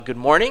Good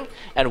morning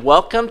and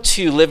welcome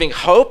to Living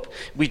Hope.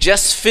 We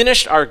just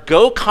finished our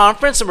Go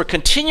conference and we're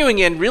continuing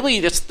in. Really,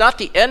 it's not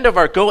the end of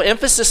our Go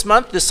emphasis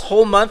month. This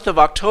whole month of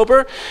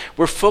October,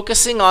 we're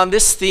focusing on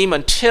this theme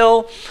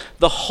until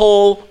the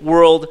whole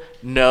world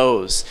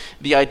knows.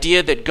 The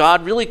idea that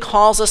God really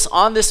calls us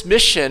on this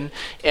mission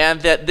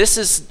and that this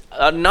is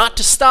not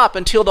to stop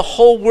until the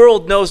whole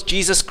world knows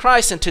Jesus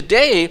Christ. And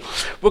today,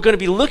 we're going to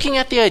be looking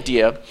at the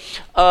idea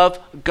of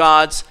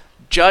God's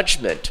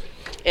judgment.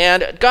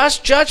 And God's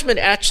judgment,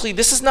 actually,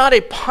 this is not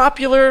a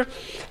popular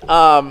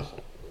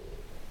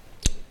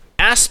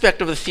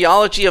aspect of the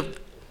theology of...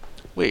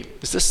 Wait,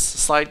 is this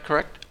slide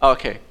correct? Oh,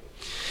 okay.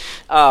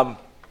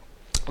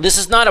 This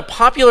is not a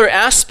popular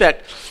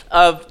aspect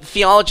of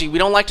theology. We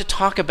don't like to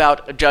talk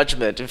about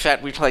judgment. In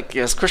fact, we like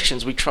as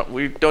Christians, we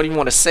don't even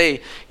want to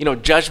say,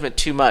 judgment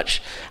too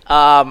much.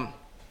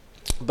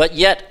 But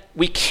yet,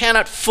 we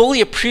cannot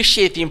fully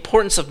appreciate the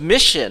importance of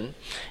mission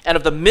and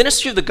of the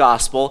ministry of the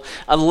gospel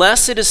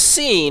unless it is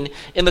seen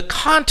in the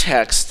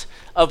context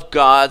of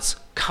God's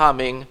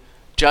coming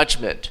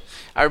judgment.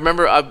 I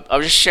remember I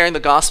was just sharing the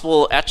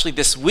gospel actually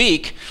this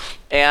week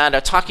and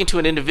talking to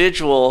an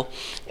individual,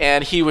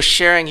 and he was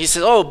sharing, he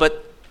said,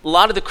 but a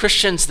lot of the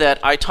Christians that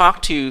I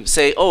talk to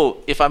say,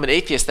 if I'm an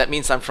atheist, that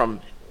means I'm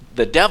from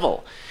the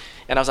devil.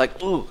 And I was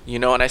like,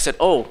 and I said,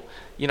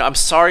 I'm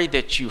sorry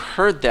that you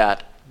heard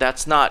that.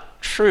 That's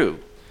not true.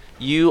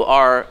 You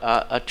are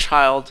a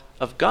child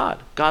of God.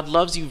 God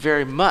loves you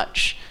very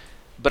much.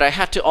 But I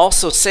had to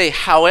also say,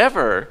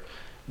 however,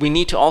 we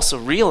need to also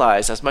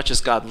realize, as much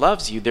as God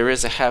loves you, there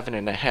is a heaven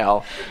and a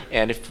hell.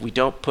 And if we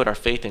don't put our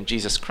faith in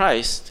Jesus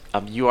Christ,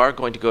 you are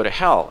going to go to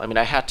hell.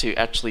 I had to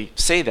actually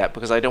say that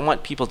because I don't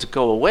want people to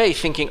go away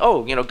thinking,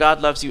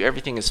 God loves you,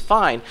 everything is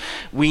fine.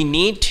 We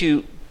need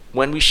to,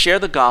 when we share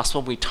the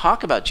gospel, we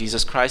talk about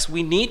Jesus Christ,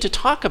 we need to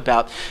talk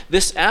about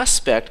this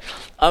aspect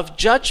of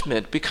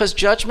judgment, because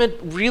judgment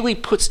really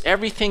puts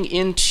everything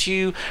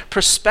into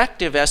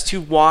perspective as to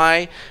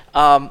why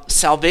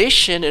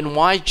salvation and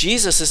why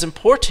Jesus is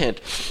important.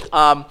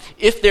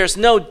 If there's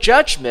no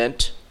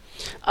judgment,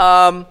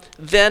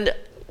 then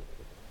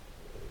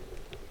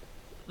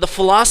the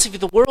philosophy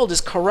of the world is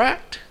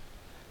correct.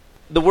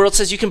 The world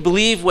says you can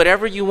believe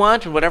whatever you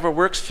want and whatever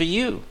works for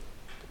you.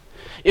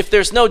 If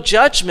there's no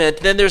judgment,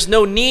 then there's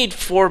no need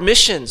for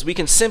missions. We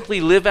can simply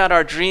live out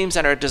our dreams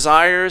and our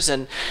desires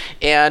and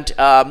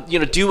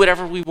do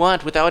whatever we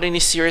want without any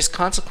serious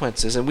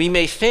consequences. And we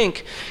may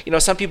think,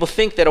 some people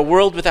think that a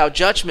world without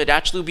judgment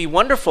actually would be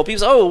wonderful. People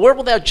say, a world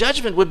without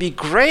judgment would be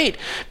great.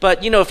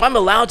 But, if I'm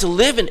allowed to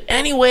live in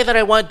any way that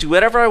I want, do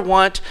whatever I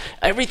want,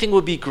 everything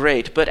would be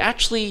great. But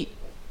actually,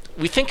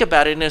 we think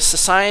about it, in a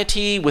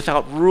society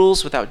without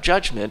rules, without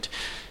judgment,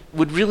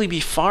 would really be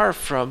far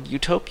from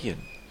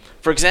utopian.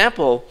 For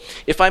example,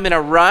 if I'm in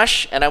a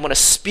rush and I want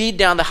to speed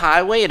down the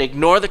highway and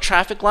ignore the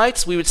traffic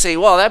lights, we would say,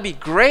 well, that'd be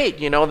great,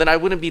 then I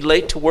wouldn't be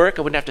late to work.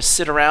 I wouldn't have to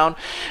sit around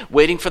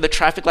waiting for the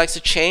traffic lights to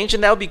change,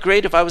 and that would be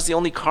great if I was the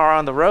only car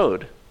on the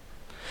road.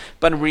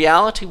 But in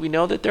reality, we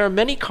know that there are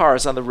many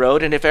cars on the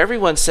road, and if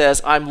everyone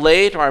says, I'm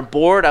late or I'm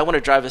bored, I want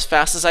to drive as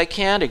fast as I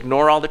can,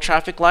 ignore all the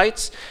traffic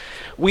lights,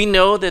 we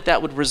know that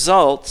that would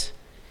result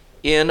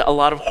in a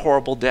lot of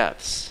horrible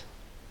deaths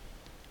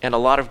and a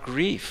lot of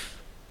grief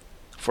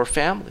for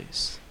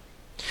families.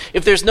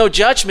 If there's no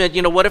judgment,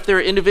 what if there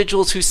are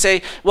individuals who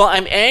say, well,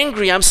 I'm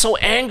angry, I'm so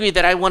angry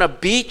that I want to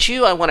beat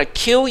you, I want to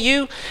kill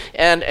you,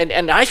 and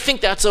I think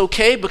that's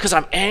okay because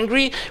I'm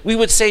angry? We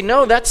would say,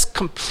 no, that's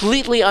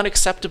completely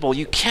unacceptable.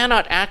 You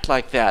cannot act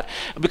like that,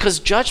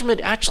 because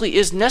judgment actually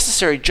is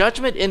necessary.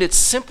 Judgment in its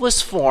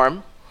simplest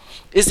form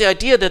is the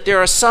idea that there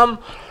are some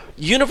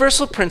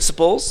universal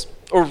principles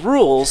or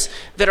rules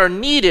that are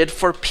needed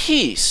for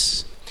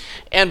peace.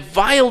 And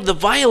the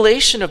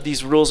violation of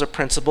these rules or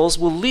principles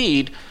will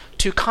lead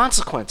to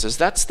consequences.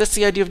 That's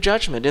the idea of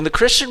judgment. In the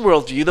Christian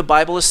worldview, the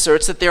Bible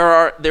asserts that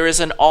there is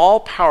an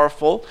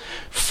all-powerful,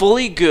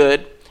 fully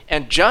good,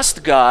 and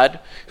just God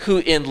who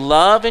in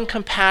love and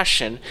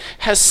compassion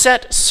has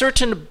set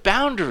certain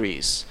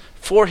boundaries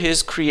for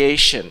his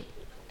creation.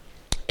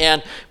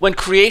 And when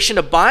creation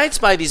abides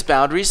by these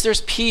boundaries, there's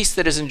peace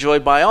that is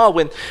enjoyed by all.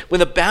 When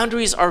the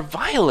boundaries are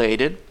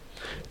violated,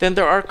 then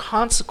there are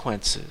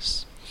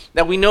consequences.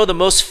 Now, we know the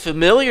most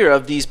familiar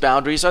of these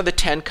boundaries are the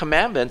Ten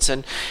Commandments.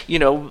 And,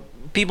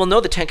 people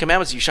know the Ten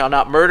Commandments. You shall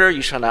not murder,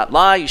 you shall not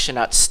lie, you shall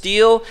not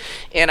steal.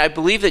 And I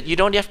believe that you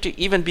don't have to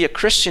even be a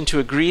Christian to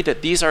agree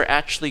that these are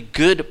actually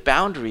good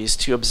boundaries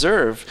to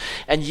observe.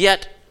 And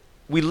yet,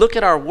 we look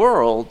at our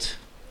world,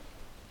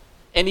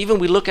 and even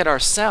we look at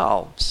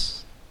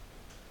ourselves,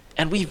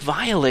 and we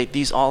violate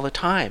these all the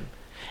time.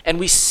 And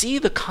we see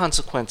the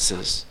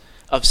consequences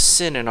of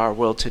sin in our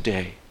world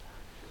today.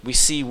 We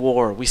see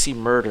war, we see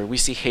murder, we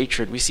see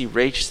hatred, we see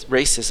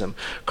racism,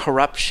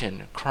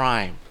 corruption,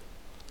 crime,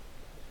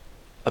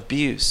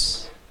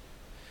 abuse.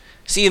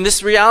 See, in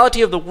this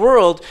reality of the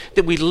world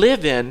that we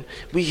live in,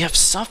 we have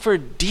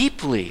suffered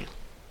deeply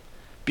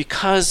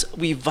because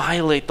we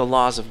violate the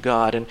laws of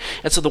God. And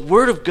so the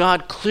Word of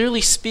God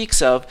clearly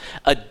speaks of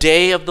a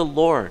day of the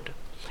Lord,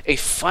 a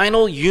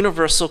final,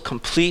 universal,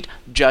 complete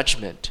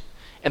judgment,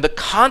 and the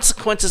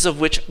consequences of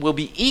which will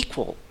be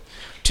equal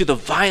to the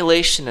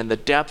violation and the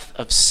depth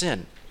of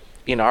sin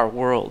in our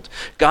world.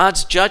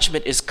 God's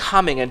judgment is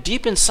coming, and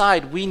deep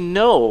inside we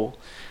know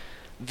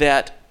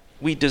that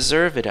we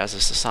deserve it as a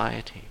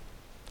society.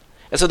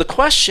 And so the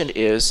question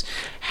is,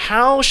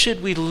 how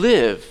should we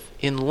live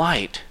in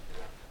light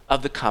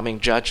of the coming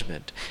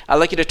judgment? I'd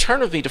like you to turn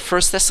with me to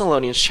 1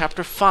 Thessalonians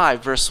chapter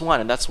 5, verse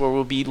 1, and that's where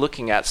we'll be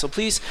looking at. So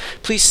please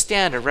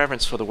stand in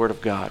reverence for the word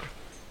of God.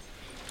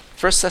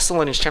 1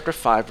 Thessalonians chapter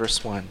 5,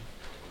 verse 1.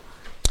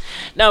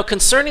 Now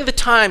concerning the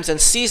times and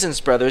seasons,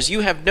 brothers,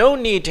 you have no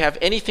need to have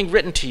anything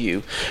written to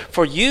you,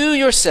 for you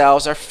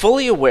yourselves are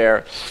fully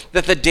aware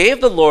that the day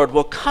of the Lord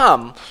will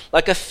come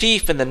like a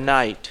thief in the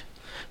night.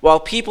 While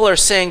people are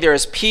saying there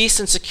is peace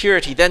and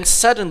security, then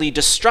suddenly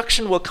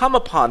destruction will come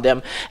upon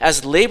them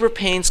as labor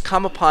pains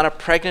come upon a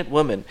pregnant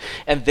woman,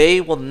 and they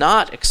will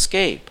not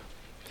escape.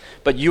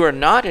 But you are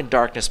not in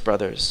darkness,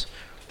 brothers.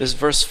 This is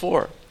verse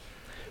 4.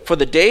 For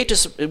the day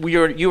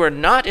you are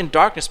not in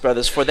darkness,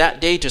 brothers, for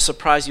that day to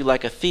surprise you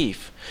like a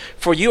thief.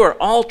 For you are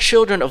all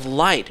children of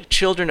light,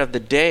 children of the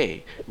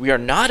day. We are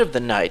not of the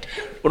night,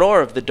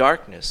 nor of the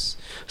darkness.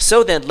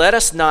 So then, let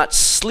us not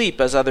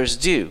sleep as others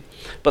do,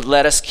 but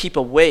let us keep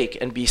awake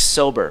and be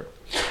sober.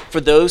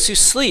 For those who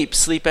sleep,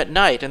 sleep at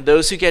night, and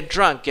those who get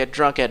drunk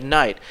at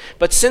night.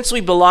 But since we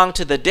belong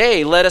to the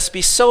day, let us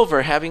be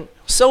sober, having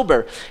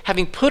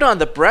put on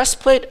the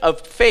breastplate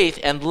of faith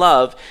and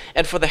love,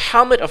 and for the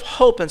helmet of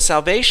hope and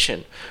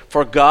salvation.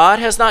 For God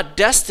has not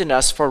destined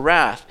us for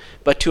wrath,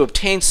 but to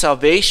obtain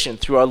salvation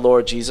through our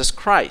Lord Jesus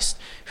Christ,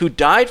 who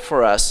died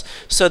for us,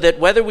 so that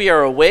whether we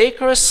are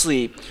awake or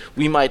asleep,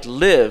 we might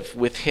live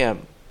with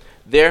him.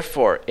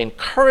 Therefore,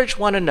 encourage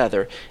one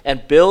another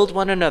and build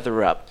one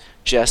another up,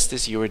 just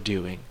as you are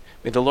doing.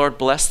 May the Lord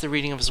bless the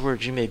reading of his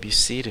word. You may be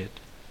seated.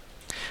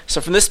 So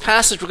from this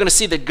passage, we're going to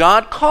see that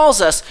God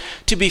calls us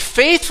to be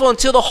faithful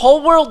until the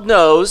whole world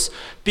knows,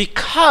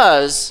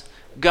 because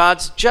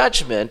God's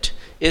judgment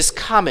is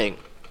coming.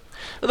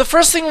 The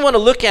first thing we want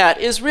to look at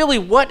is really,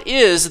 what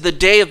is the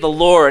day of the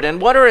Lord and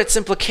what are its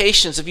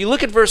implications? If you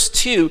look at verse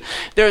 2,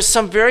 there's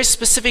some very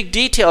specific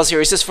details here.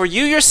 He says, for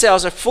you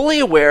yourselves are fully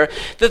aware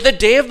that the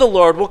day of the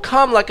Lord will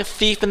come like a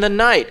thief in the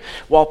night.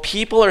 While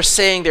people are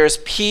saying there's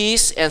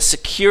peace and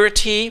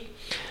security,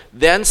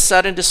 then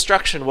sudden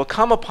destruction will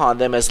come upon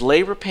them as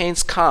labor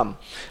pains come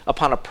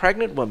upon a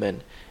pregnant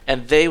woman,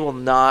 and they will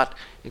not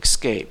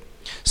escape.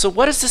 So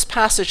what does this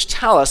passage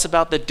tell us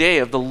about the day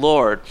of the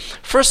Lord?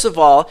 First of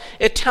all,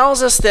 it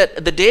tells us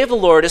that the day of the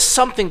Lord is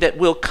something that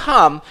will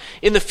come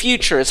in the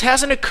future. It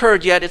hasn't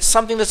occurred yet. It's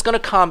something that's going to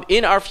come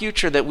in our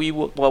future that we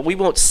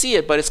won't see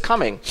it, but it's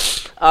coming.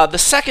 The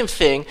second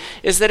thing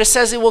is that it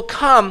says it will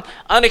come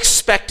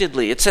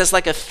unexpectedly. It says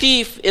like a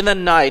thief in the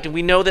night. And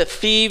we know that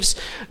thieves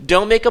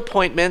don't make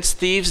appointments.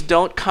 Thieves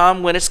don't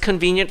come when it's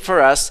convenient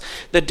for us.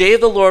 The day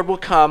of the Lord will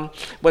come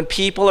when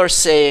people are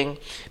saying,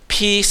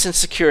 peace and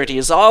security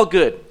is all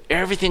good.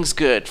 Everything's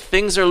good.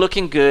 Things are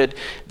looking good.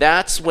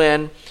 That's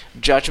when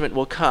judgment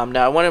will come.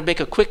 Now, I want to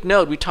make a quick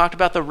note. We talked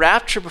about the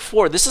rapture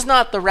before. This is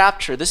not the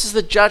rapture. This is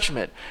the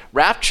judgment.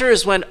 Rapture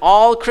is when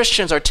all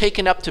Christians are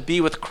taken up to be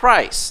with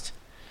Christ.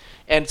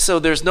 And so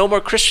there's no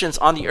more Christians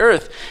on the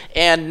earth.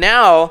 And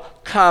now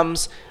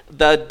comes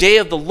the day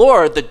of the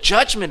Lord, the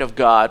judgment of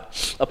God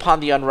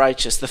upon the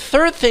unrighteous. The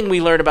third thing we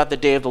learn about the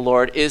day of the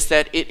Lord is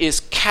that it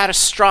is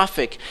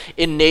catastrophic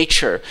in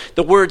nature.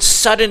 The words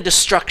sudden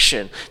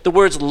destruction, the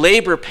words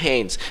labor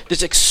pains,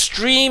 this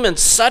extreme and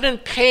sudden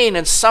pain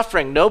and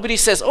suffering. Nobody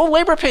says, oh,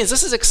 labor pains,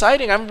 this is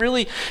exciting. I'm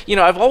really,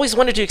 I've always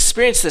wanted to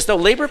experience this. No,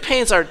 labor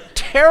pains are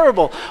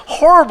terrible,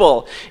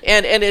 horrible,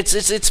 and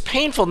it's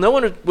painful. No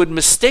one would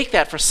mistake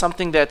that for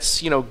something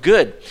that's,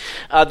 good.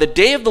 The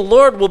day of the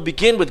Lord will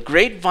begin with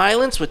great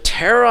violence, with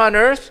terror on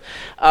earth,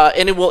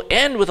 and it will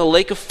end with a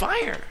lake of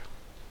fire.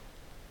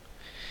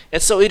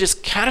 And so it is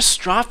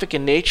catastrophic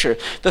in nature.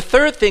 The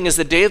third thing is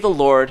the day of the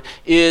Lord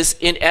is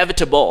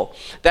inevitable.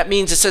 That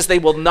means it says they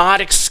will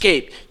not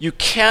escape. You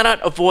cannot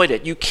avoid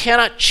it. You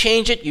cannot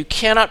change it. You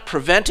cannot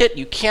prevent it.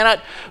 You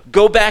cannot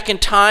go back in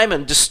time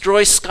and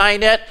destroy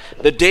Skynet.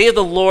 The day of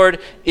the Lord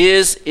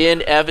is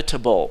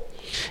inevitable.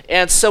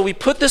 And so we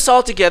put this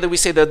all together. We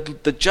say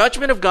that the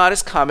judgment of God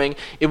is coming.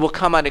 It will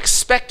come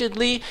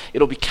unexpectedly. It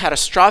will be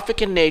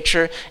catastrophic in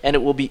nature, and it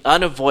will be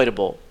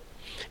unavoidable.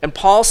 And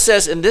Paul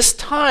says in this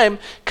time,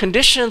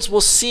 conditions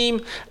will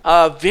seem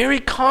very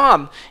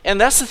calm.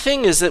 And that's the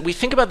thing, is that we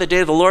think about the day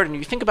of the Lord, and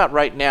you think about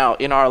right now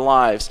in our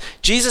lives.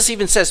 Jesus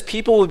even says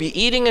people will be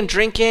eating and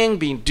drinking,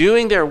 be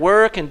doing their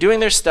work and doing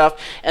their stuff,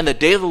 and the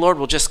day of the Lord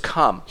will just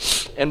come.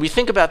 And we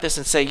think about this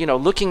and say,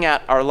 looking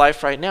at our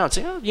life right now and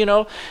say,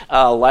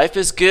 life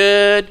is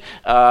good,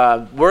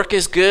 work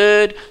is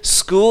good,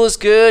 school is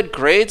good,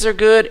 grades are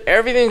good,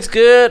 everything's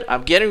good.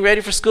 I'm getting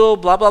ready for school,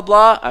 blah, blah,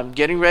 blah. I'm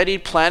getting ready,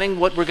 planning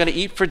what we're going to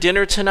eat for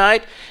dinner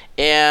tonight,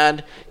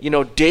 and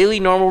daily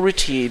normal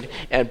routine,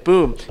 and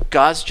boom,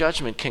 God's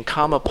judgment can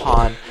come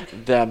upon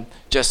them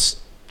just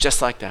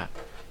like that.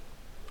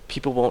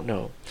 People won't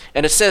know.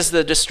 And it says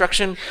the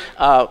destruction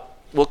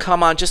will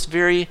come on just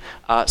very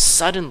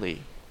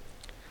suddenly.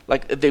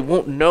 Like they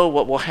won't know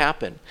what will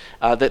happen.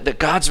 That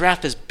God's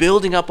wrath is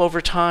building up over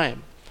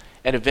time.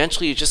 And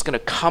eventually it's just going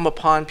to come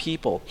upon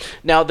people.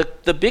 Now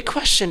the big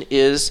question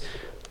is,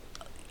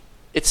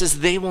 it says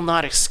they will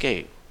not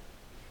escape.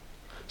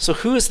 So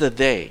who is the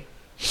they?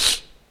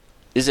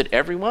 Is it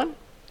everyone?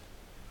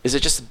 Is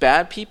it just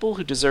bad people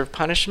who deserve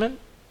punishment?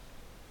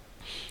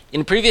 In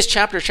the previous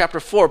chapter,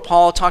 chapter 4,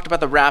 Paul talked about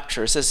the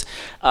rapture. It says,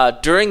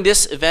 during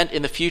this event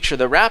in the future,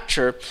 the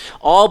rapture,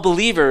 all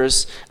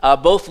believers,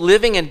 both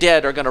living and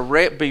dead, are going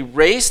to be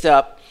raised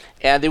up,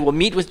 and they will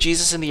meet with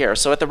Jesus in the air.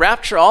 So at the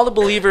rapture, all the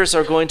believers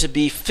are going to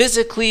be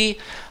physically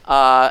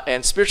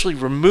and spiritually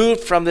removed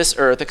from this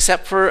earth,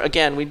 except for,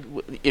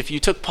 again, if you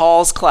took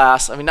Paul's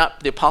class, I mean,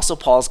 not the Apostle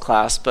Paul's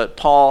class, but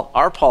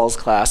our Paul's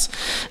class,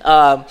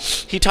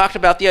 he talked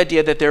about the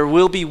idea that there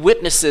will be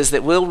witnesses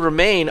that will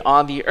remain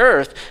on the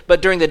earth,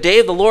 but during the day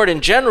of the Lord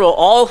in general,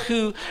 all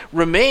who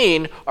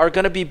remain are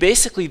going to be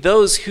basically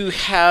those who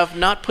have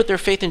not put their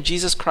faith in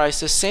Jesus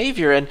Christ as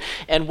Savior.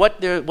 And what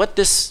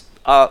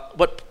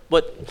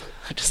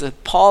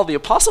Paul, the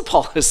Apostle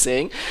Paul, is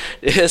saying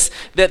is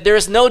that there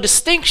is no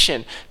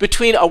distinction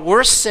between a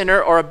worse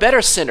sinner or a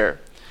better sinner.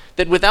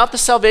 That without the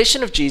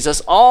salvation of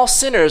Jesus, all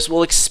sinners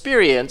will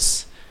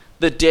experience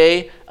the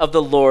day of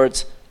the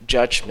Lord's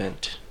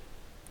judgment.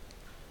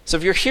 So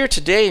if you're here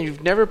today and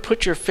you've never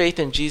put your faith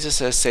in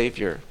Jesus as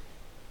Savior,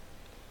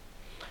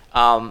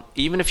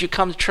 even if you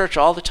come to church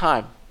all the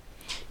time,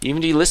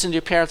 even if you listen to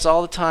your parents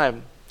all the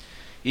time,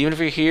 even if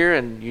you're here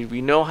and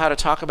you know how to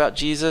talk about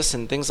Jesus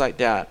and things like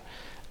that,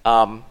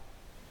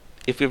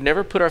 if we've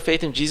never put our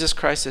faith in Jesus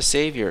Christ as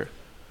Savior,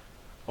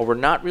 or we're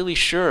not really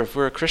sure if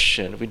we're a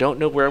Christian, if we don't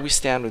know where we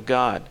stand with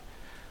God,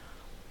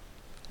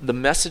 the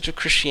message of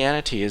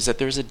Christianity is that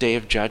there's a day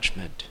of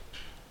judgment.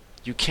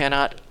 You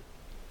cannot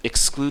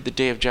exclude the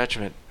day of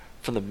judgment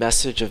from the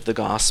message of the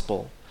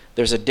gospel.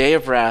 There's a day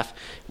of wrath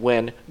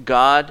when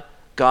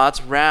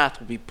God's wrath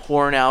will be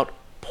poured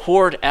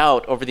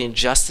out over the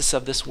injustice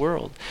of this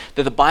world.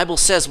 That the Bible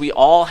says we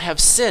all have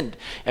sinned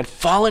and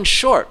fallen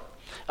short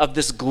of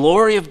this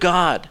glory of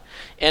God.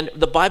 And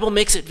the Bible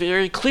makes it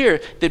very clear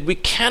that we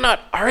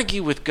cannot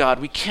argue with God.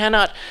 We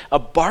cannot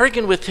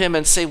bargain with him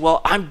and say,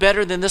 well, I'm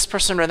better than this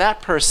person or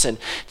that person.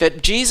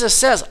 That Jesus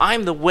says,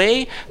 I'm the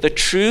way, the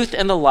truth,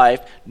 and the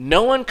life.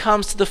 No one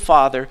comes to the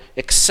Father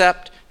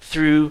except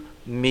through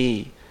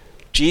me.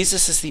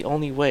 Jesus is the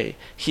only way.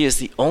 He is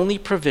the only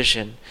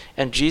provision.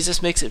 And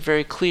Jesus makes it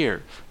very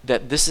clear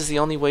that this is the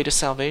only way to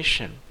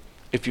salvation.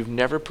 If you've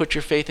never put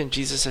your faith in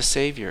Jesus as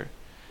Savior,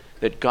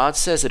 that God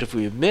says that if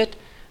we admit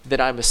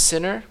that I'm a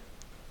sinner,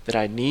 that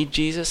I need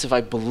Jesus, if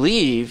I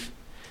believe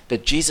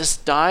that Jesus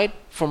died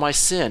for my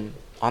sin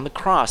on the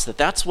cross,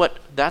 that's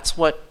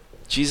what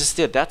Jesus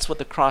did, that's what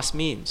the cross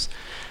means,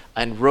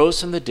 and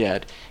rose from the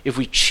dead, if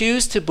we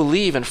choose to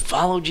believe and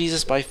follow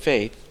Jesus by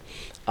faith,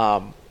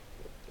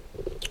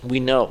 we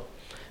know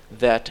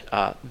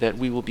that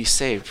we will be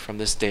saved from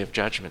this day of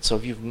judgment. So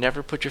if you've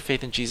never put your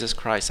faith in Jesus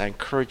Christ, I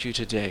encourage you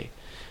today,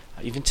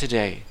 even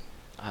today,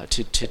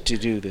 to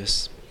do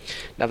this.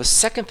 Now, the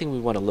second thing we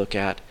want to look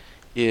at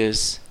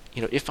is,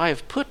 if I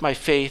have put my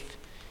faith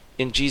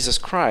in Jesus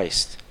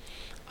Christ,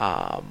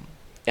 and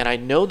I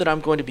know that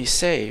I'm going to be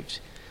saved,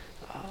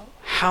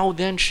 how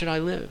then should I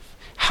live?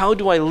 How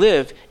do I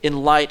live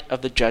in light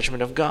of the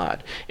judgment of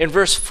God? In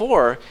verse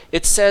 4,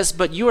 it says,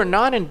 but you are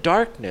not in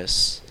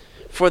darkness,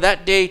 for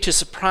that day to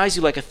surprise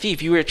you like a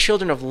thief. You are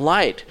children of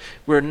light.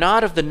 We're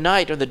not of the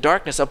night or the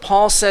darkness. Now,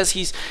 Paul says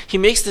he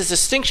makes this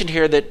distinction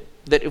here that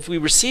if we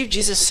receive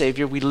Jesus as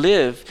Savior, we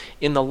live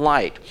in the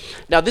light.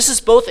 Now, this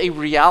is both a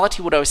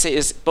reality, what I would say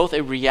is both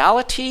a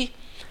reality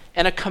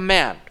and a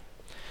command.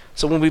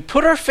 So when we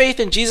put our faith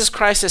in Jesus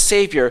Christ as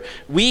Savior,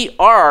 we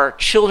are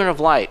children of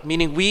light,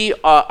 meaning we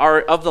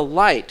are of the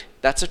light.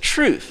 That's a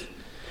truth.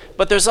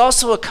 But there's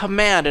also a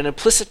command, an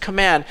implicit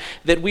command,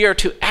 that we are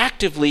to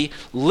actively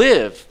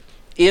live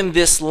in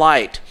this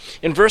light.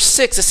 In verse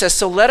 6, it says,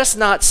 so let us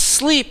not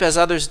sleep as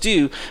others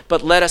do,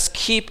 but let us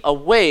keep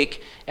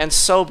awake and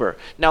sober.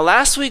 Now,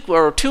 last week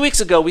or 2 weeks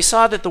ago, we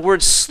saw that the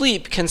word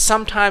sleep can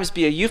sometimes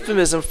be a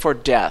euphemism for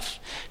death,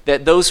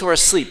 that those who are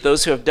asleep,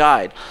 those who have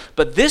died.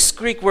 But this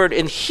Greek word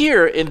in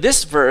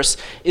this verse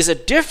is a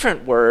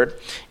different word.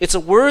 It's a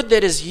word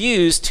that is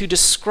used to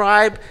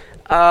describe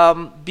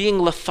being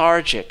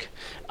lethargic,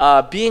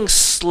 being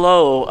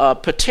slow,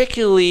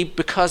 particularly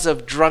because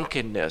of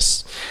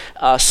drunkenness,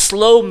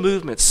 slow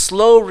movements,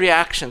 slow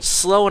reactions,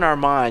 slow in our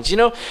minds.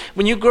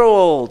 When you grow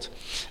old,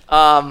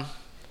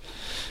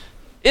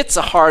 it's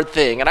a hard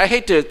thing, and I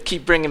hate to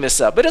keep bringing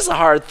this up, but it's a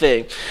hard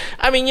thing.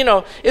 I mean,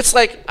 it's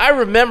like I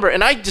remember,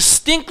 and I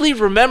distinctly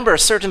remember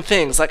certain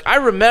things. Like I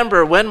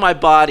remember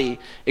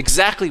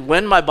exactly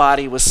when my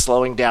body was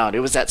slowing down. It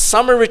was at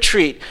summer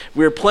retreat.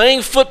 We were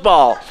playing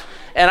football,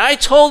 and I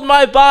told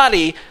my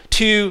body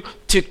to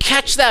to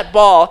catch that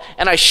ball,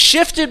 and I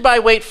shifted my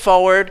weight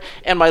forward,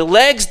 and my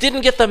legs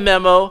didn't get the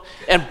memo,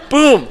 and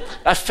boom,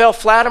 I fell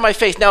flat on my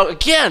face. Now,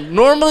 again,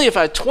 normally if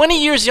I was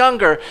 20 years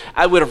younger,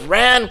 I would have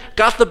ran,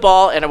 got the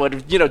ball, and I would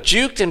have,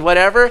 juked and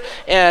whatever,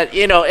 and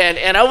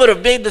I would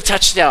have made the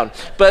touchdown.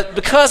 But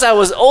because I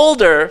was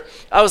older,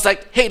 I was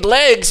like, hey,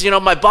 legs,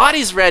 my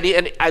body's ready,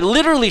 and I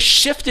literally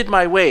shifted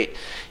my weight.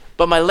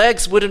 But my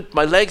legs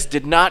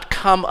did not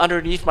come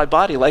underneath my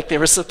body like they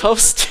were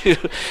supposed to.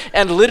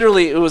 And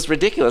literally, it was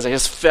ridiculous. I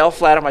just fell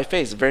flat on my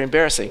face. Very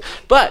embarrassing.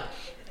 But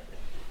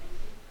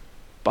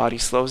body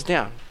slows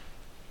down.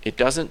 It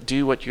doesn't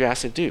do what you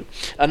ask it to do.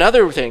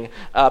 Another thing,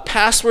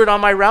 password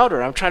on my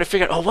router. I'm trying to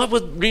figure out, what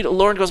would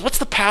Lauren goes, what's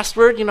the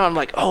password? I'm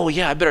like, oh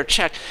yeah, I better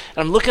check.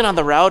 And I'm looking on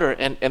the router,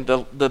 and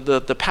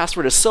the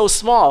password is so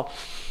small.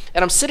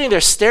 And I'm sitting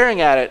there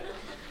staring at it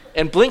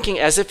and blinking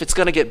as if it's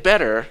going to get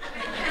better.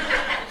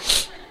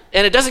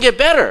 And it doesn't get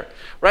better,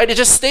 right? It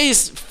just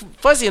stays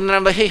fuzzy. And then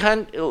I'm like, hey,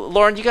 hon,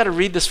 Lauren, you got to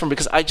read this for me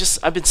because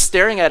I've been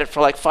staring at it for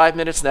like 5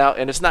 minutes now,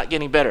 and it's not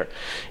getting better.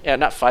 Yeah,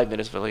 not 5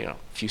 minutes, but a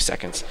few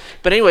seconds.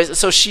 But anyways,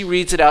 so she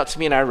reads it out to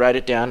me, and I write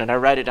it down, and I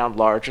write it down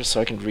larger so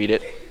I can read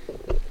it.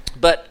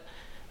 But,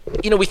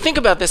 we think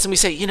about this, and we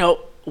say,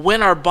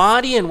 when our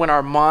body and when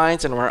our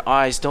minds and our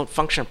eyes don't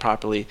function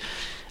properly,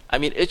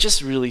 it's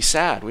just really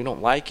sad. We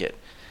don't like it.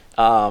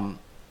 Now,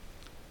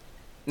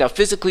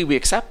 physically, we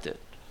accept it.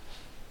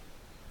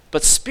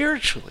 But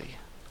spiritually,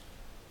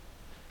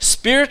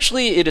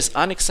 it is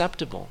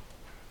unacceptable.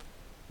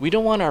 We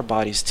don't want our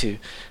bodies to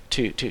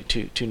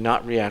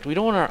not react. We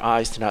don't want our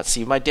eyes to not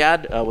see. My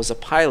dad was a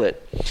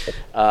pilot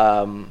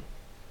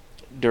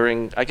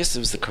during, I guess it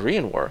was the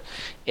Korean War,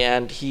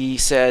 and he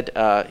said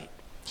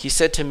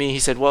to me,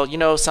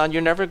 well, son,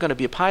 you're never going to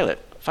be a pilot.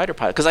 Fighter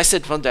pilot. Because I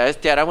said, well,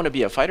 Dad, I want to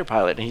be a fighter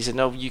pilot. And he said,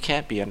 no, you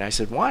can't be. And I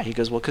said, why? He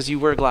goes, well, because you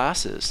wear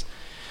glasses.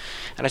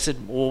 And I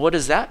said, well, what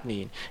does that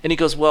mean? And he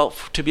goes, well,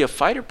 to be a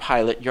fighter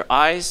pilot, your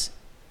eyes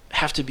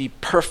have to be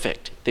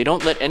perfect. They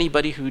don't let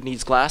anybody who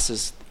needs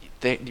glasses,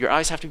 your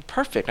eyes have to be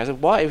perfect. And I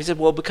said, why? He said,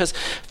 well, because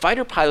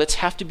fighter pilots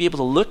have to be able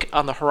to look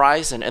on the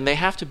horizon, and they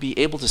have to be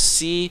able to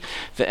see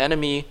the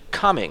enemy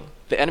coming,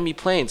 the enemy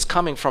planes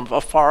coming from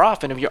afar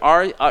off. And if your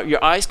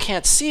eyes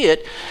can't see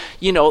it,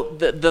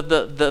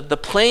 the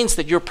planes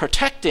that you're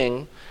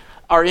protecting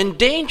are in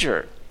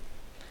danger.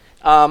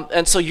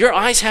 And so your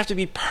eyes have to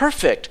be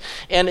perfect.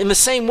 And in the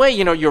same way,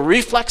 your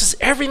reflexes,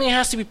 everything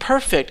has to be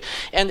perfect.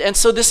 And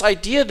so this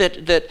idea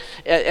that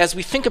as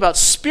we think about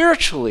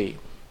spiritually,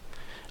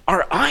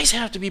 our eyes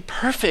have to be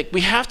perfect.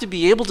 We have to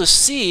be able to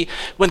see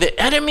when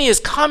the enemy is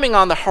coming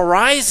on the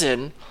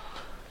horizon.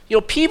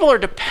 People are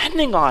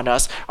depending on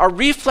us. Our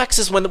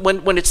reflexes,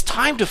 when it's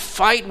time to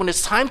fight, when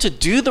it's time to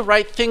do the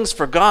right things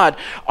for God,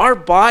 our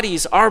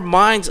bodies, our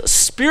minds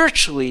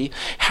spiritually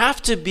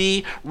have to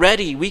be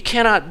ready. We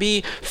cannot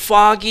be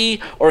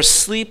foggy or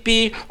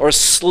sleepy or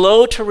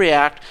slow to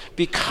react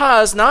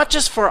because, not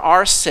just for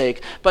our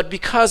sake, but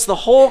because the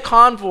whole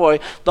convoy,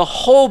 the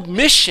whole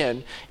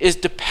mission is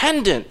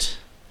dependent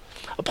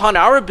upon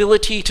our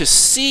ability to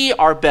see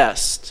our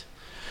best,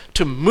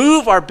 to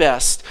move our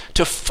best,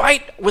 to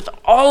fight with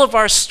all of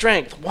our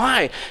strength.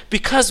 Why?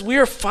 Because we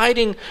are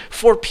fighting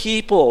for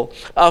people,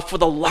 for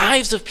the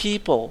lives of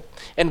people.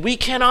 And we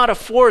cannot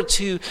afford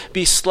to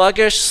be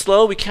sluggish,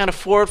 slow. We can't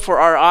afford for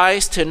our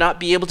eyes to not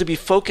be able to be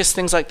focused,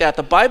 things like that.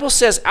 The Bible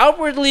says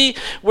outwardly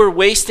we're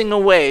wasting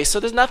away. So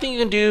there's nothing you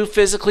can do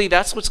physically.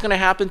 That's what's going to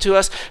happen to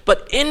us.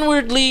 But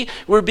inwardly,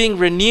 we're being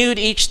renewed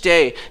each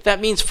day. That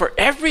means for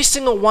every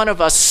single one of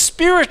us,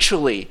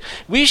 spiritually,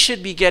 we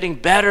should be getting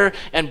better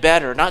and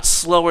better, not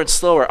slower and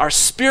slower. Our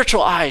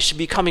spiritual eyes should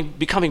be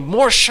becoming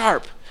more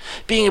sharp.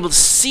 Being able to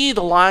see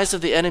the lies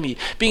of the enemy,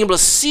 being able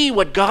to see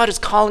what God is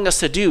calling us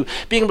to do,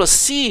 being able to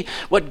see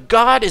what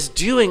God is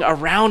doing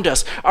around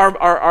us.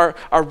 Our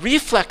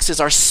reflexes,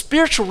 our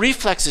spiritual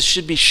reflexes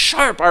should be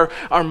sharp.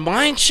 Our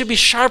mind should be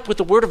sharp with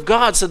the Word of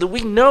God so that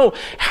we know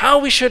how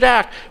we should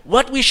act,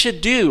 what we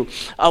should do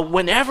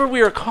whenever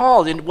we are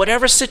called, in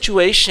whatever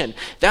situation.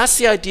 That's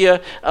the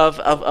idea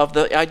of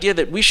the idea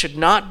that we should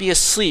not be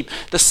asleep.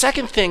 The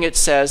second thing it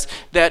says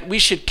that we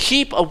should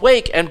keep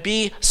awake and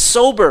be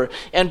sober.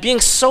 And being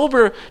sober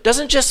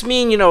doesn't just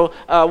mean,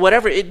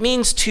 whatever. It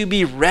means to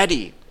be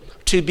ready,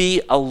 to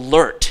be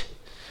alert.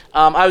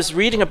 I was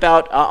reading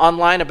about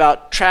online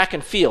about track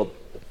and field,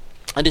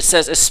 and it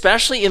says,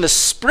 especially in the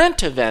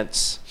sprint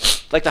events,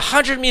 like the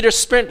 100-meter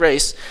sprint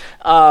race,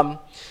 a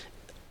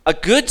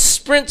good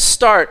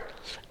start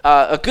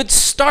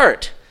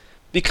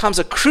becomes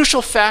a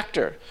crucial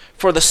factor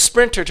for the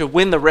sprinter to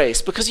win the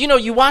race. Because,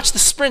 you watch the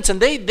sprints,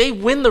 and they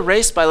win the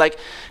race by like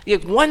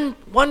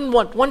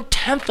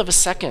 1/10 of a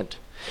second.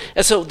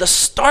 And so the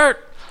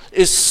start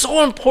is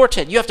so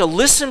important. You have to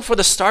listen for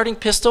the starting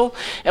pistol,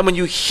 and when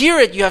you hear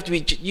it, you have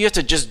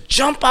to just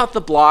jump out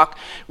the block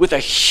with a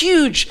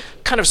huge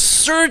kind of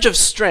surge of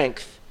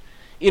strength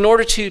in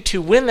order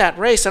to win that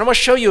race. And I want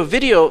to show you a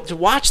video to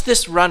watch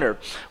this runner,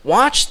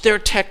 watch their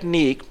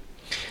technique,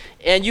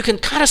 And you can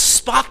kind of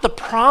spot the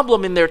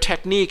problem in their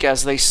technique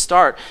as they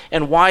start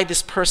and why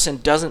this person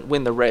doesn't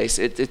win the race.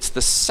 It's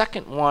the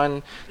second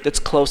one that's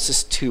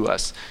closest to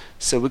us.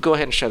 So we'll go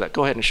ahead and show that.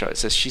 Go ahead and show it. It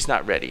says she's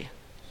not ready.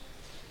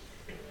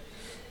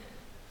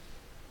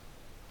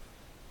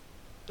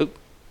 Oop.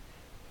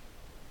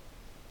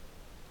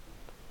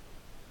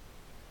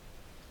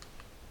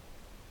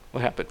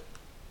 What happened?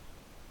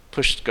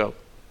 Push go.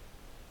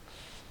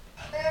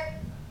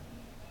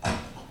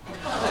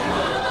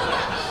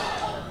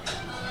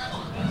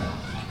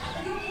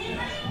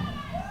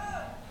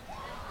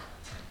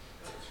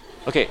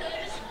 Okay,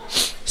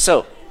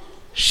 so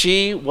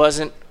she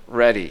wasn't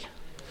ready.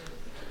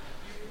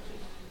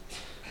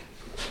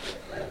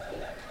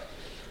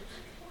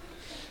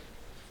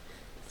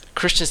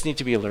 Christians need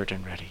to be alert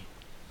and ready.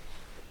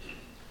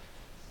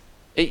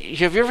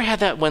 Have you ever had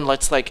that when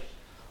it's like,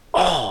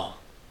 oh,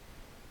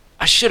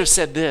 I should have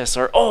said this,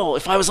 or oh,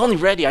 if I was only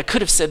ready, I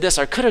could have said this,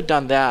 or I could have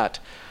done that.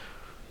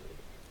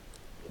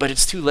 But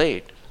it's too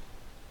late.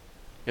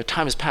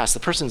 Time has passed.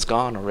 The person's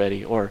gone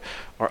already, or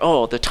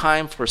oh, the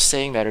time for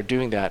saying that or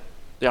doing that,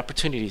 the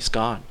opportunity is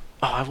gone.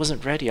 Oh, I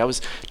wasn't ready. I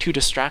was too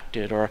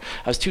distracted, or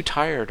I was too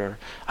tired, or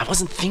I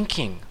wasn't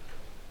thinking.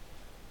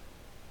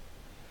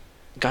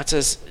 God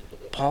says,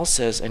 Paul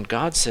says, and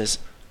God says,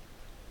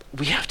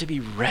 we have to be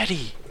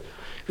ready.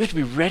 We have to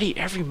be ready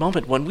every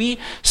moment. When we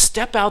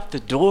step out the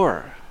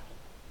door,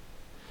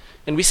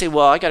 and we say,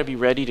 well, I got to be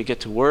ready to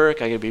get to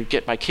work. I got to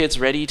get my kids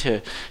ready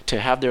to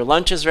have their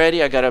lunches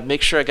ready. I got to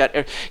make sure I got.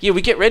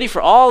 We get ready for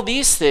all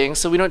these things,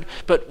 so we don't.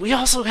 But we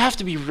also have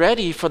to be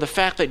ready for the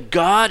fact that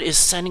God is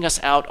sending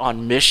us out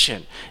on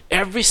mission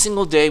every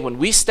single day. When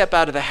we step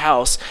out of the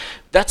house,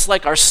 that's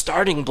like our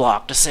starting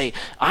block to say,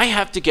 I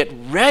have to get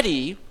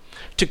ready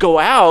to go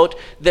out,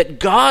 that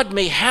God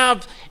may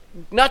have.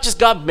 Not just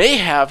God may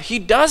have, he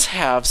does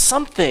have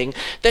something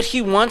that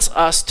he wants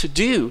us to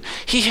do.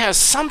 He has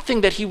something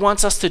that he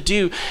wants us to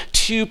do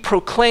to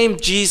proclaim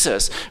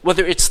Jesus,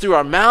 whether it's through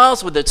our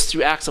mouths, whether it's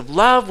through acts of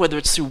love, whether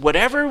it's through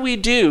whatever we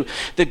do,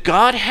 that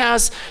God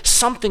has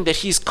something that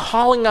he's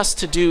calling us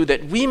to do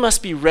that we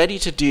must be ready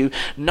to do,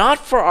 not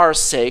for our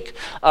sake.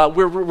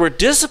 We're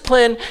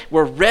disciplined,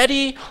 we're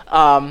ready,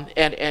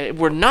 and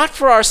we're not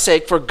for our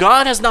sake, for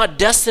God has not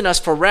destined us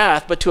for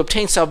wrath, but to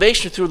obtain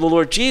salvation through the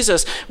Lord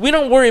Jesus. We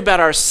don't worry about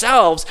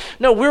ourselves.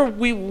 No, we're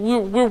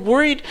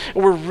worried,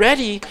 we're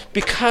ready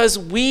because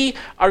we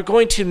are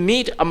going to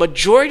meet a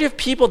majority of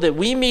people that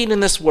we meet in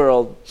this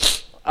world.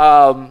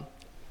 And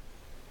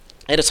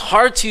it's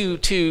hard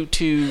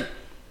to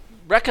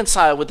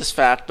reconcile with this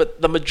fact,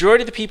 but the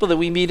majority of the people that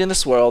we meet in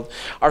this world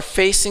are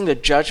facing the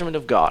judgment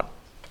of God.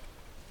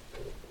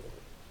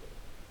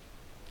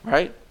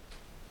 Right?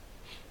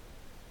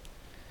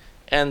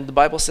 And the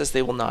Bible says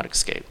they will not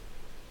escape.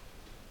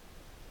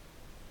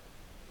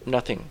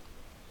 Nothing.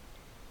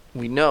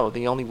 We know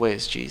the only way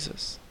is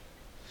Jesus.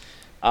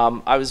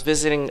 I was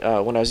visiting,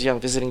 when I was young,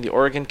 visiting the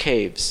Oregon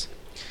caves.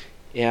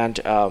 And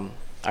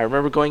I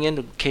remember going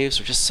into caves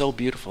that were just so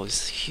beautiful,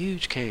 these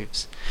huge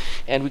caves.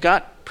 And we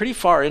got pretty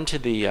far into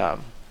the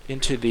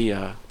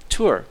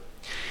tour.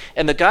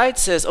 And the guide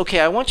says,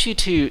 okay, I want you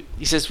to,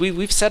 he says,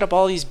 we've set up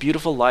all these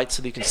beautiful lights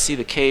so that you can see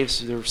the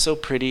caves. They're so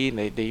pretty, and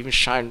they even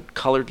shine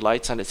colored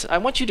lights on it. So I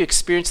want you to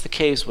experience the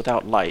caves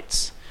without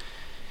lights.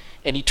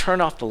 And he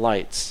turned off the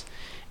lights.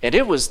 And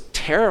it was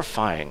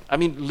terrifying. I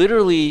mean,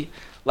 literally,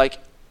 like,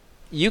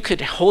 you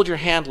could hold your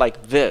hand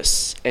like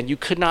this, and you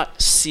could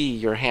not see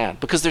your hand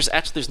because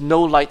there's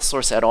no light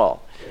source at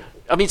all.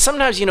 I mean,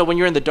 sometimes, when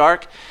you're in the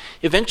dark,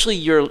 eventually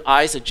your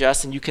eyes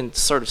adjust and you can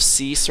sort of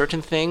see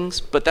certain things,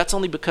 but that's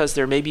only because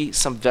there may be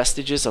some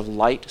vestiges of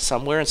light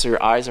somewhere, and so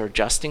your eyes are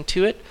adjusting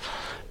to it.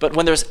 But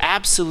when there's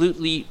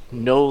absolutely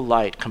no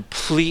light,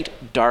 complete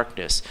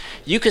darkness,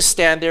 you could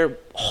stand there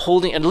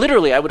holding, and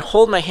literally I would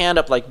hold my hand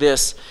up like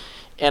this,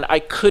 and I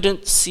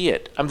couldn't see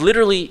it.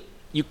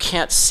 You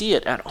can't see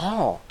it at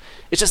all.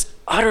 It's just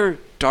utter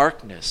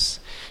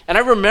darkness. And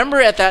I remember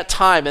at that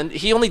time, and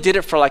he only did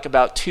it for like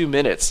about 2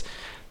 minutes,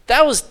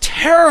 that was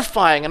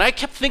terrifying. And I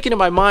kept thinking in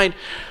my mind,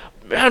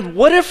 man,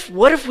 what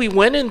if we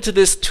went into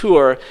this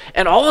tour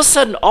and all of a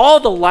sudden all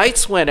the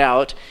lights went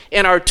out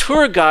and our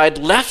tour guide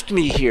left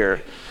me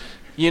here?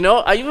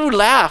 I would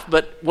laugh,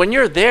 but when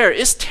you're there,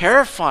 it's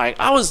terrifying.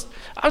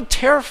 I'm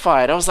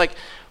terrified. I was like,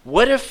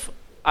 what if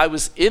I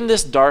was in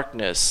this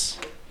darkness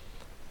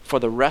for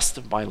the rest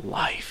of my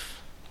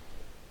life?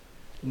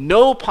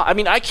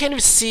 I can't even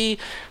see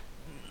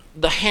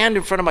the hand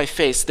in front of my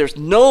face. There's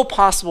no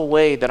possible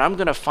way that I'm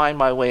going to find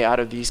my way out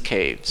of these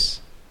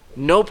caves.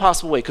 No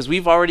possible way, because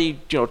we've already,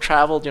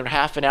 traveled,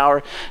 half an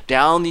hour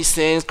down these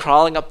things,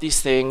 crawling up these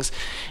things,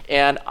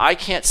 and I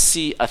can't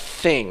see a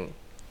thing.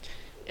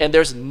 And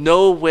there's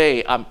no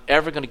way I'm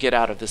ever going to get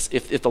out of this.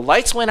 If the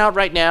lights went out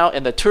right now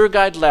and the tour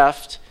guide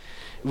left,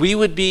 we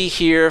would be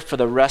here for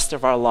the rest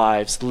of our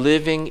lives,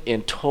 living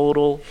in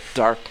total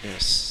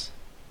darkness.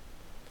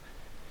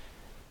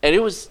 And it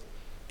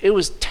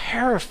was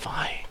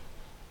terrifying.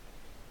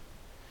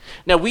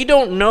 Now, we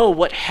don't know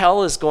what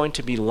hell is going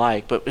to be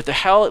like, but the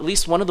hell, at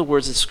least one of the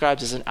words it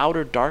describes, is an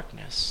outer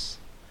darkness.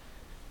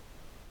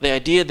 The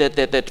idea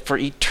that for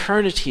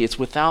eternity it's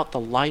without the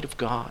light of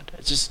God.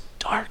 It's just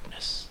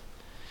darkness.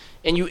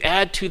 And you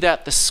add to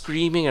that the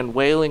screaming and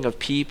wailing of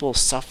people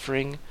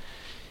suffering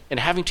and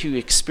having to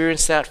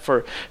experience that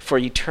for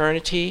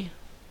eternity.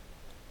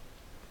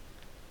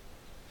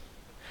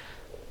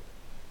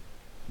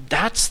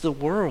 That's the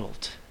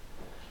world.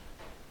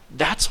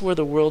 That's where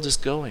the world is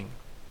going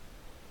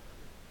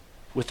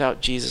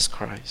without Jesus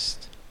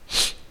Christ.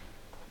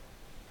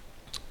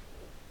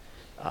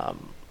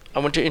 I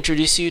want to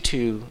introduce you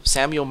to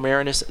Samuel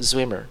Marinus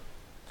Zwimmer.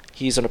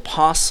 He's an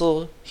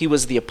apostle. He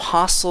was the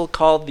apostle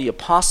called the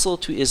Apostle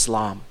to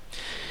Islam.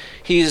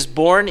 He was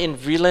born in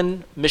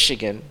Vreeland,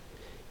 Michigan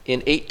in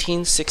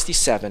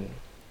 1867.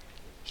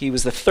 He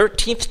was the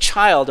 13th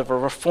child of a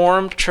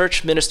Reformed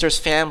church minister's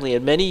family,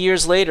 and many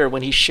years later,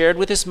 when he shared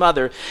with his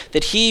mother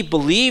that he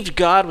believed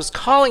God was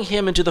calling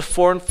him into the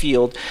foreign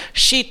field,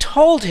 she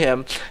told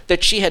him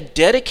that she had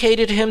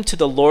dedicated him to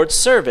the Lord's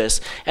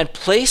service and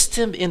placed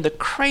him in the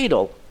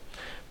cradle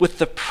with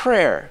the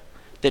prayer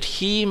that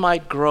he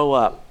might grow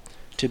up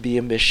to be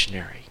a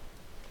missionary.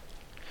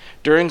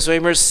 During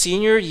Zwimmer's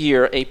senior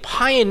year, a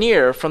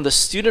pioneer from the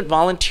student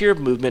volunteer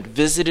movement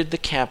visited the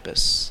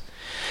campus.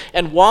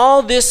 And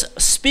while this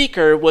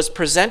speaker was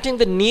presenting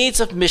the needs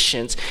of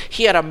missions,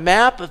 he had a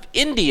map of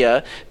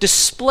India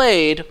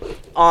displayed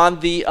on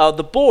the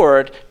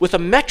board with a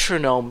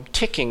metronome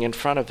ticking in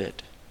front of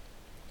it.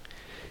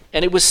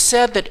 And it was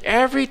said that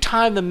every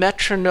time the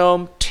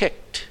metronome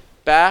ticked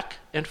back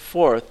and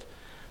forth,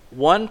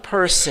 one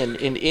person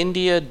in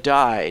India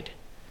died,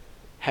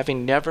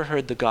 having never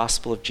heard the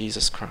gospel of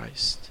Jesus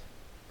Christ.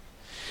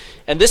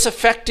 And this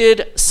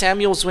affected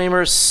Samuel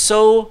Zwimmer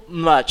so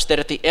much that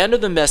at the end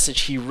of the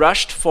message, he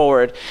rushed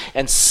forward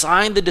and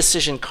signed the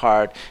decision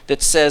card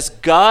that says,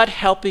 "God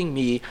helping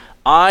me,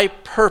 I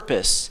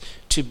purpose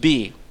to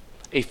be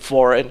a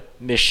foreign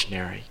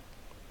missionary."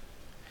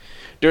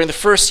 During the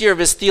first year of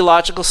his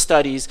theological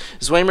studies,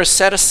 Zwimmer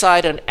set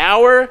aside an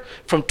hour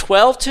from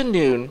 12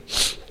 noon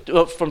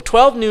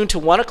to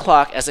 1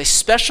 o'clock as a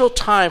special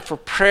time for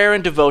prayer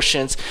and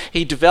devotions.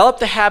 He developed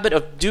the habit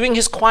of doing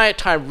his quiet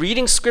time,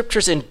 reading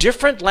scriptures in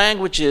different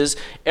languages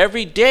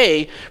every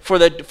day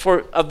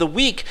of the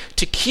week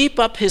to keep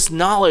up his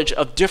knowledge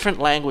of different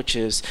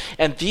languages.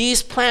 And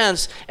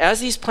as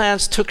these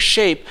plans took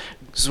shape,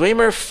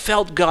 Zwimmer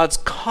felt God's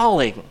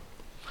calling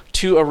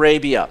to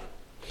Arabia.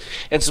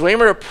 And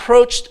Zwimmer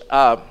approached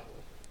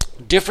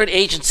different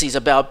agencies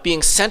about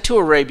being sent to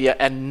Arabia,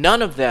 and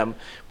none of them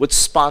would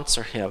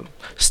sponsor him,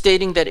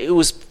 stating that it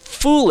was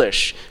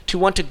foolish to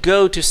want to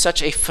go to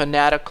such a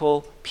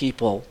fanatical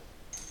people.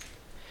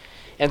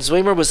 And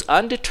Zwimmer was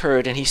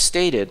undeterred, and he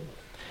stated,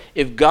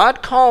 "If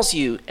God calls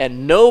you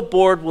and no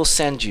board will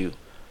send you,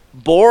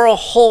 bore a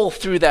hole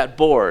through that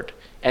board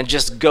and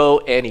just go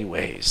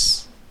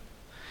anyways."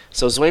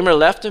 So Zwimmer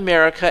left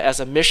America as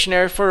a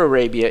missionary for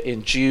Arabia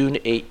in June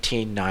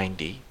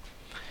 1890.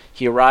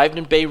 He arrived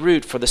in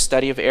Beirut for the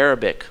study of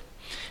Arabic.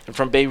 And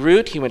from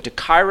Beirut, he went to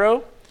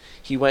Cairo.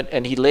 He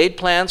laid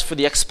plans for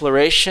the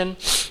exploration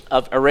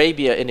of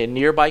Arabia and in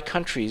nearby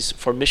countries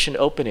for mission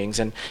openings.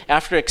 And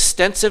after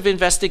extensive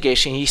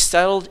investigation, he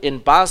settled in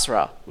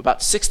Basra,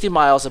 about 60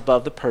 miles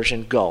above the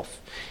Persian Gulf.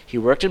 He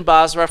worked in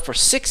Basra for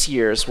 6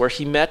 years, where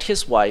he met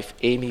his wife,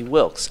 Amy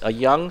Wilkes, a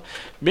young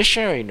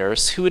missionary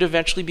nurse who would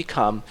eventually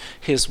become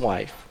his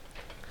wife.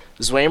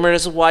 Zwimmer and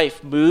his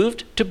wife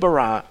moved to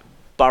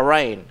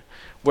Bahrain,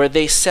 where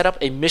they set up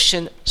a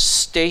mission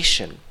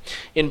station.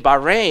 In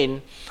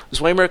Bahrain,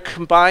 Zwimmer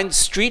combined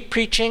street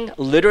preaching,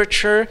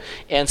 literature,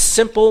 and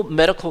simple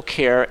medical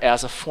care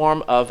as a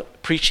form of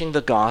preaching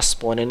the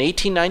gospel. And in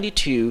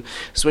 1892,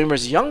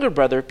 Zwimmer's younger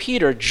brother,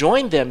 Peter,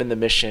 joined them in the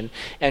mission,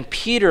 and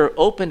Peter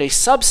opened a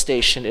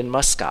substation in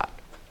Muscat.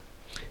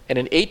 And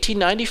in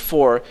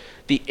 1894,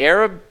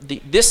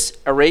 this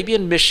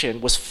Arabian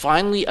mission was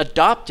finally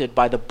adopted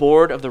by the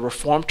board of the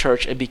Reformed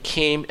Church and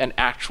became an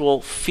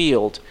actual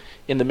field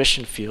in the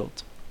mission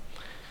field.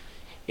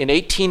 In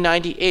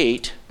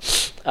 1898,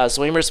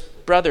 Zwimmer's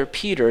brother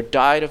Peter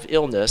died of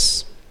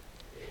illness,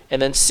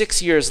 and then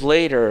 6 years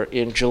later,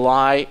 in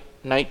July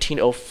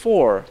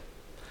 1904,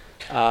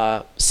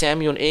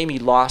 Samuel and Amy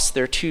lost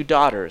their 2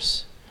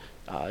 daughters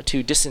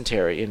to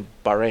dysentery in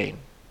Bahrain.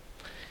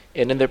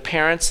 And in their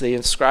parents, they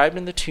inscribed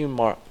in the tomb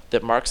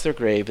that marks their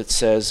grave, it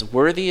says,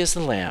 "Worthy is the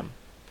Lamb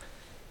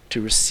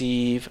to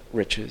receive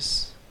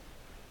riches."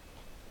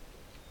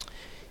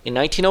 In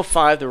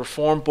 1905, the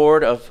Reform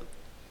Board of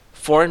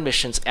Foreign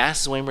Missions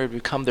asked Zwimmer to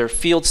become their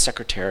field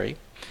secretary,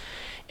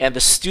 and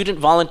the student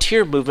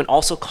volunteer movement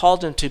also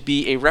called him to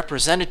be a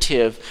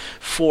representative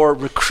for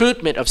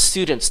recruitment of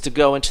students to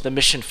go into the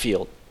mission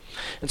field.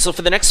 And so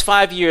for the next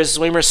 5 years,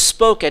 Zwimmer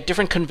spoke at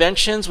different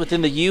conventions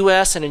within the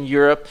U.S. and in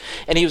Europe,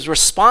 and he was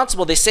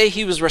responsible, they say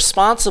he was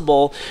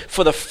responsible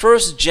for the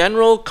first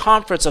general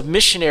conference of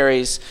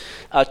missionaries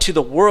to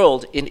the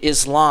world in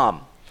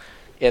Islam.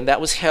 And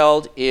that was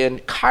held in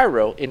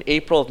Cairo in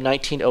April of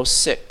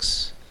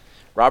 1906.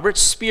 Robert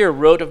Speer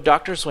wrote of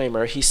Dr.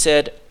 Zwimmer, he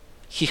said,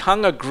 he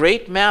hung a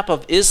great map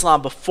of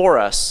Islam before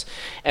us,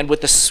 and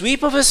with the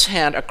sweep of his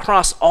hand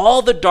across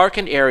all the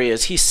darkened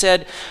areas, he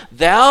said,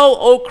 "Thou,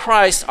 O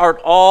Christ, art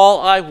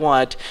all I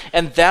want,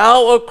 and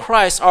thou, O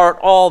Christ, art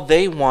all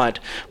they want.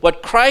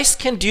 What Christ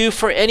can do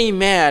for any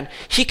man,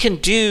 he can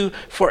do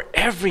for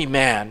every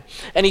man."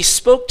 And he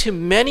spoke to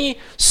many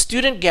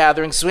student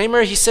gatherings.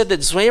 He said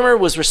that Zwemer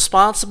was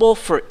responsible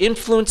for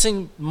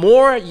influencing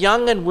more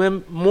young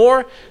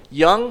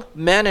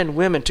men and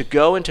women to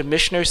go into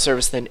missionary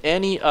service than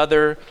any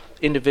other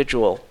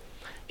individual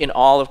in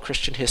all of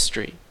Christian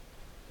history.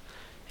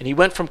 And he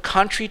went from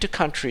country to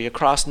country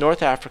across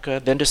North Africa,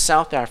 then to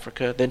South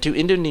Africa, then to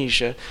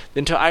Indonesia,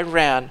 then to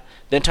Iran,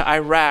 then to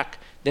Iraq,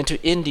 then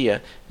to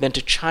India, then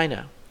to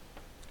China.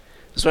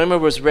 Zwemer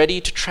was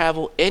ready to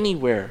travel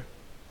anywhere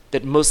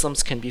that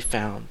Muslims can be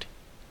found.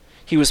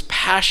 He was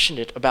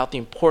passionate about the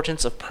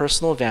importance of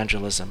personal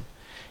evangelism,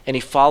 and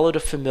he followed a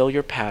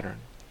familiar pattern.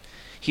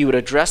 He would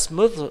address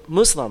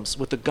Muslims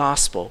with the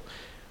gospel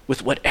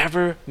with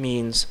whatever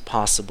means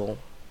possible.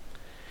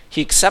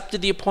 He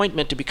accepted the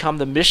appointment to become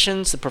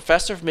the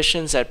professor of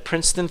missions at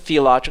Princeton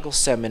Theological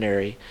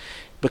Seminary,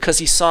 because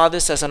he saw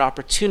this as an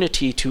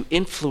opportunity to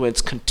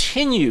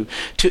continue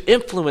to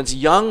influence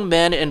young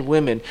men and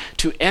women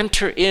to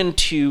enter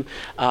into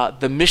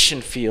the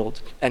mission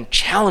field and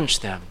challenge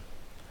them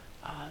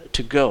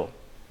to go.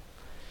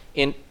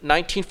 In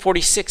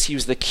 1946, he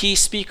was the key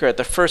speaker at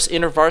the first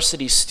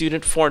InterVarsity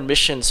Student Foreign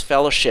Missions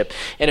Fellowship,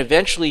 and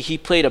eventually he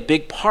played a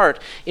big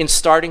part in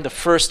starting the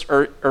first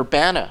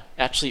Urbana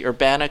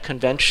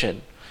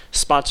Convention,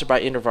 sponsored by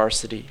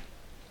InterVarsity.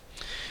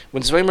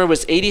 When Zwemer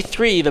was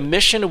 83, the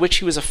mission of which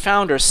he was a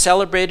founder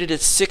celebrated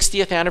its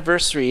 60th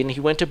anniversary, and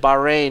he went to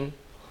Bahrain.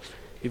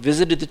 He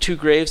visited the two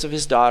graves of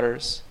his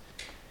daughters.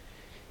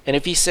 And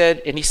he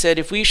said,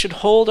 "If we should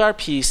hold our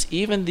peace,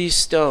 even these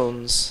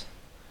stones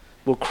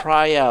will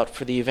cry out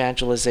for the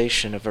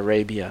evangelization of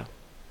Arabia."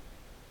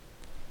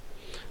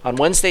 On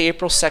Wednesday,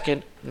 April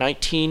 2nd,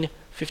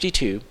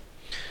 1952,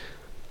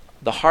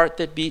 the heart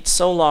that beat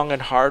so long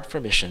and hard for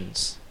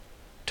missions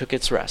took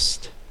its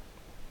rest.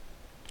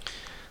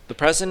 The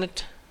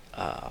president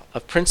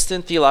of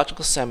Princeton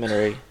Theological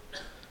Seminary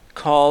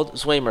called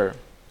Zwemer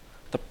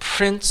the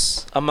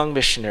prince among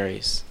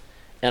missionaries,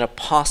 an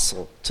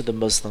apostle to the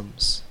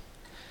Muslims.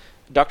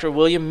 Dr.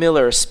 William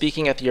Miller,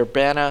 speaking at the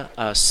Urbana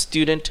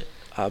Student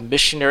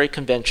Missionary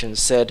Convention,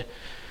 said,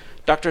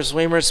 "Dr.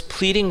 Zwemer's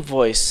pleading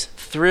voice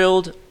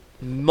thrilled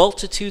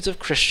multitudes of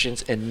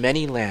Christians in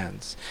many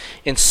lands,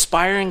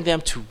 inspiring them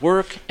to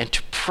work and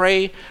to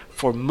pray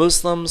for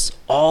Muslims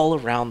all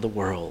around the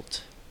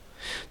world."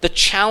 The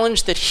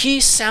challenge that he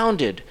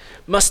sounded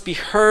must be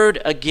heard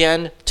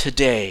again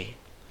today.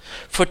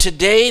 For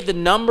today, the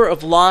number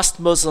of lost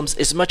Muslims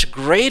is much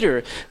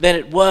greater than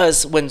it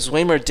was when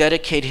Zwemer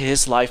dedicated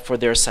his life for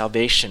their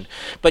salvation.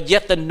 But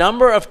yet the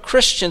number of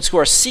Christians who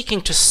are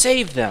seeking to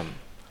save them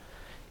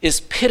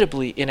is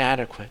pitiably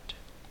inadequate.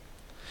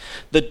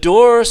 The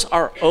doors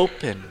are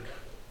open,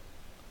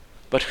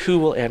 but who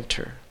will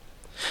enter?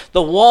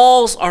 The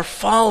walls are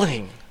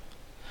falling,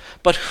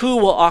 but who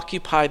will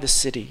occupy the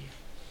city?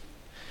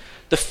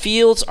 The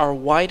fields are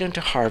white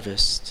unto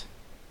harvest,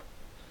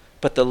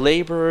 but the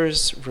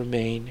laborers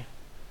remain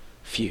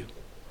few.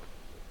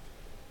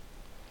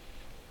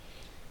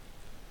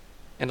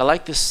 And I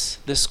like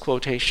this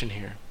quotation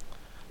here.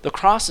 The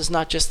cross is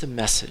not just a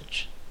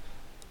message.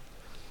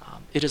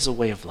 It is a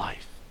way of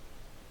life.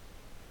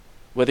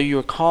 Whether you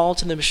are called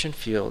to the mission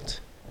field,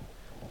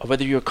 or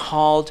whether you are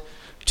called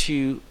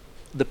to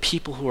the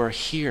people who are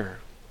here,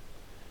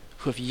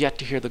 who have yet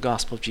to hear the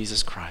gospel of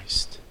Jesus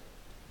Christ,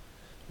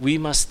 we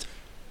must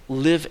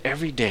live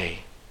every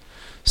day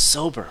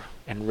sober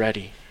and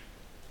ready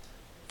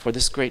for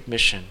this great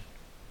mission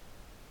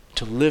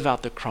to live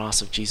out the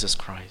cross of Jesus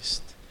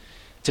Christ.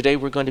 Today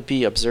we're going to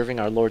be observing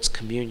our Lord's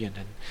communion,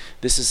 and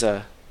this is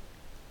a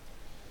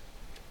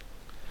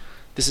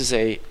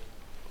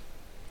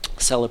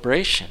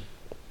celebration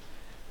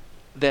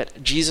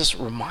that Jesus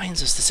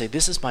reminds us to say,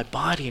 "This is my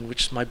body, in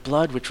which is my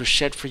blood, which was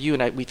shed for you."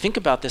 And we think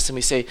about this and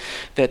we say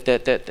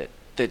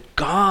that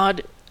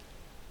God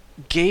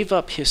gave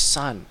up his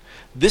son.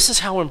 This is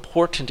how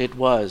important it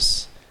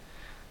was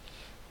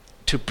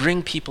to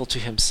bring people to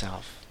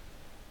himself,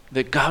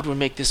 that God would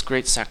make this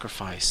great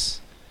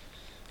sacrifice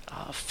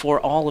for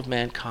all of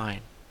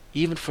mankind,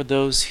 even for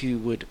those who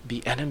would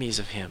be enemies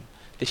of him,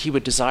 that he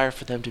would desire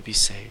for them to be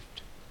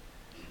saved.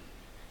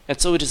 And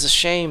so it is a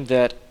shame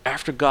that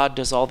after God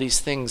does all these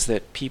things,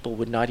 that people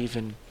would not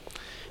even,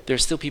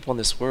 there's still people in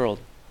this world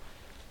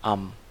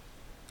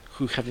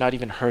who have not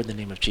even heard the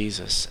name of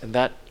Jesus. And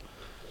that,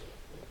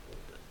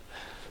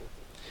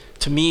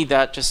 to me,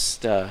 that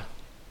just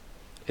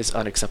is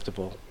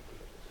unacceptable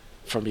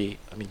for me.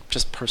 I mean,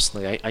 just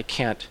personally, I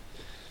can't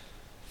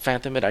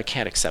fathom it. I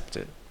can't accept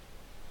it.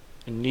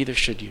 And neither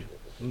should you.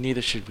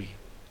 Neither should we.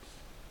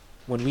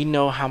 When we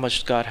know how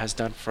much God has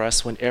done for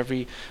us, when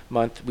every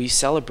month we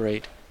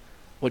celebrate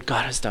what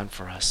God has done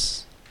for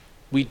us,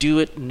 we do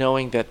it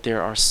knowing that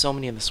there are so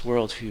many in this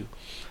world who,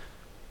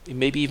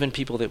 maybe even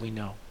people that we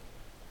know,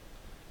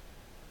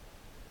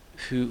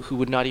 who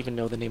would not even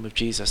know the name of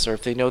Jesus, or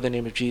if they know the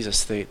name of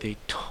Jesus, they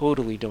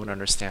totally don't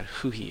understand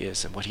who he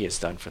is and what he has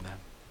done for them.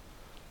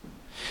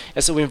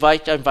 And so I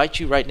invite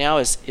you right now,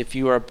 as if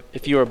you are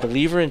a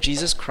believer in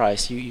Jesus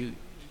Christ, you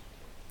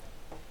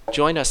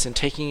join us in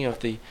taking of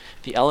the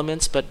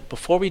elements. But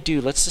before we do,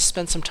 let's just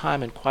spend some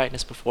time in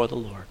quietness before the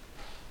Lord,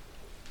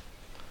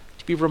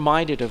 to be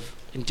reminded of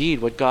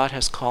indeed what God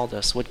has called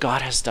us, what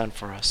God has done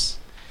for us.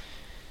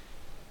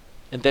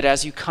 And that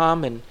as you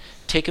come and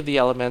take of the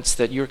elements,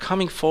 that you're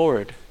coming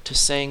forward to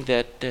saying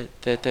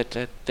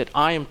that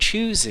I am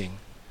choosing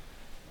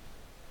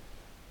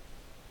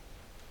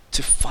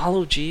to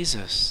follow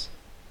Jesus,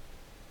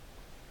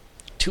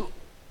 to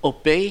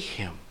obey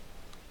him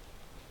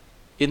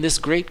in this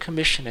great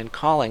commission and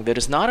calling that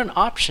is not an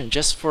option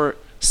just for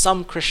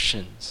some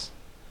Christians.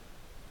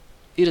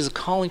 It is a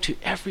calling to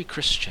every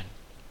Christian,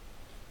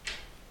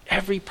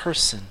 every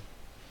person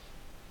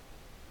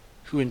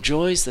who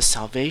enjoys the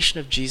salvation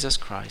of Jesus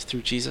Christ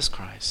through Jesus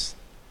Christ,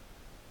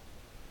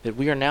 that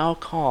we are now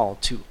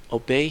called to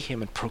obey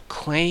him and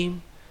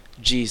proclaim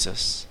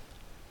Jesus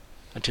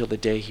until the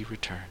day he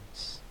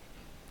returns.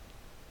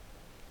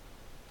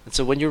 And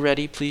so when you're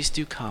ready, please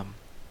do come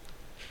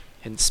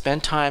and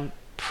spend time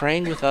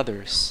praying with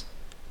others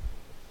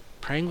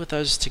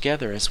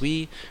together, as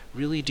we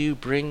really do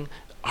bring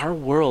our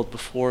world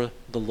before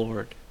the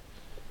Lord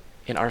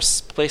and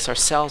place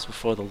ourselves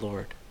before the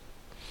Lord,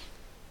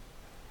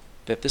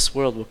 that this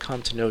world will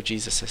come to know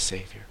Jesus as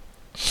Savior.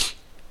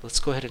 Let's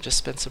go ahead and just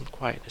spend some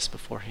quietness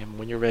before him.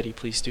 When you're ready,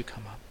 please do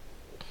come up.